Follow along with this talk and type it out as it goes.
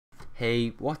Hey,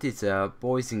 what is up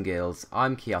boys and girls,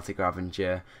 I'm Chaotic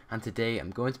Ravager, and today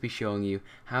I'm going to be showing you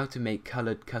how to make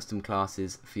coloured custom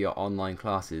classes for your online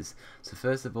classes. So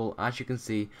first of all, as you can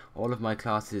see, all of my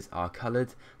classes are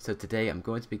coloured, so today I'm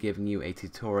going to be giving you a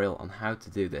tutorial on how to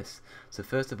do this. So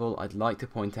first of all, I'd like to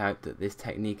point out that this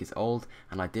technique is old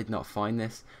and I did not find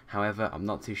this. However, I'm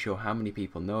not too sure how many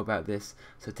people know about this,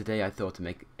 so today I thought to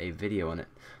make a video on it.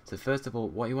 So first of all,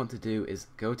 what you want to do is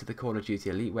go to the Call of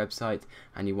Duty Elite website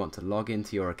and you want to log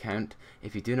into your account.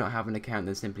 If you do not have an account,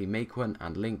 then simply make one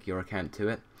and link your account to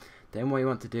it. Then what you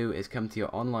want to do is come to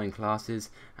your online classes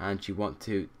and you want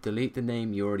to delete the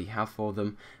name you already have for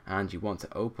them, and you want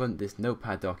to open this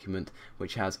notepad document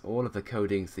which has all of the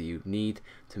codings that you need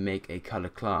to make a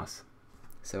colored class.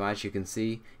 So as you can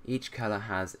see, each color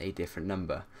has a different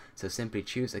number. So simply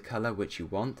choose a color which you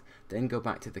want, then go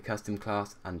back to the custom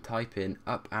class and type in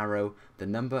up arrow the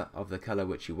number of the color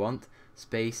which you want,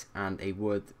 space, and a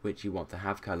word which you want to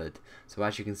have colored. So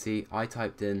as you can see, I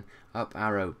typed in up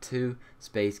arrow 2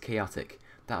 space chaotic.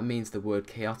 That means the word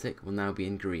chaotic will now be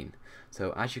in green.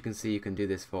 So as you can see, you can do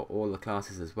this for all the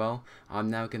classes as well.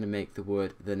 I'm now going to make the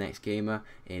word the next gamer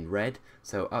in red,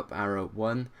 so up arrow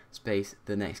 1 space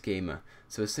the next gamer.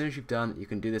 So as soon as you've done, you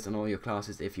can do this on all your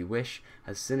classes if you wish.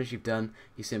 As soon as you've done,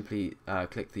 you simply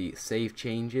click the save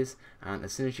changes, and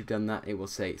as soon as you've done that, it will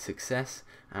say success,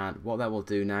 and what that will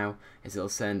do now is it'll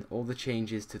send all the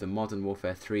changes to the Modern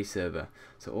Warfare 3 server.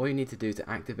 So all you need to do to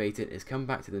activate it is come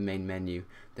back to the main menu,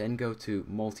 then go to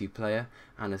multiplayer,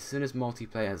 and as soon as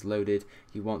multiplayer has loaded,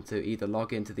 you want to either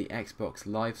log into the Xbox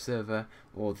Live server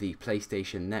or the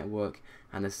PlayStation Network,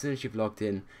 and as soon as you've logged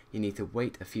in, you need to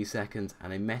wait a few seconds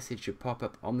and a message should pop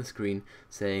up on the screen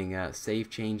saying save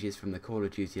changes from the Call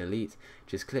of Duty Elite.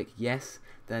 Just click yes.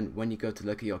 Then when you go to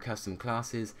look at your custom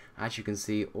classes, as you can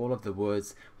see, all of the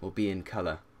words will be in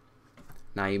color.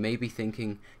 Now you may be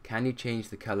thinking, can you change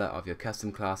the color of your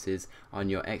custom classes on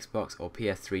your Xbox or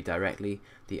PS3 directly?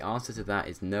 The answer to that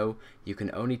is no. You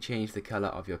can only change the color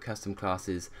of your custom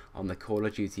classes on the Call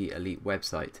of Duty Elite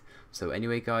website. So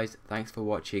anyway guys, thanks for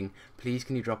watching. Please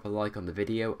can you drop a like on the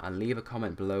video and leave a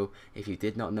comment below if you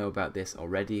did not know about this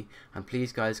already. And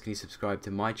please guys, can you subscribe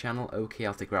to my channel,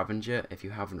 Chaotic Ravager, if you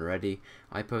haven't already.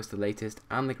 I post the latest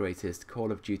and the greatest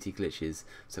Call of Duty glitches.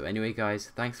 So anyway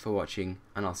guys, thanks for watching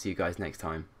and I'll see you guys next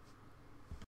time.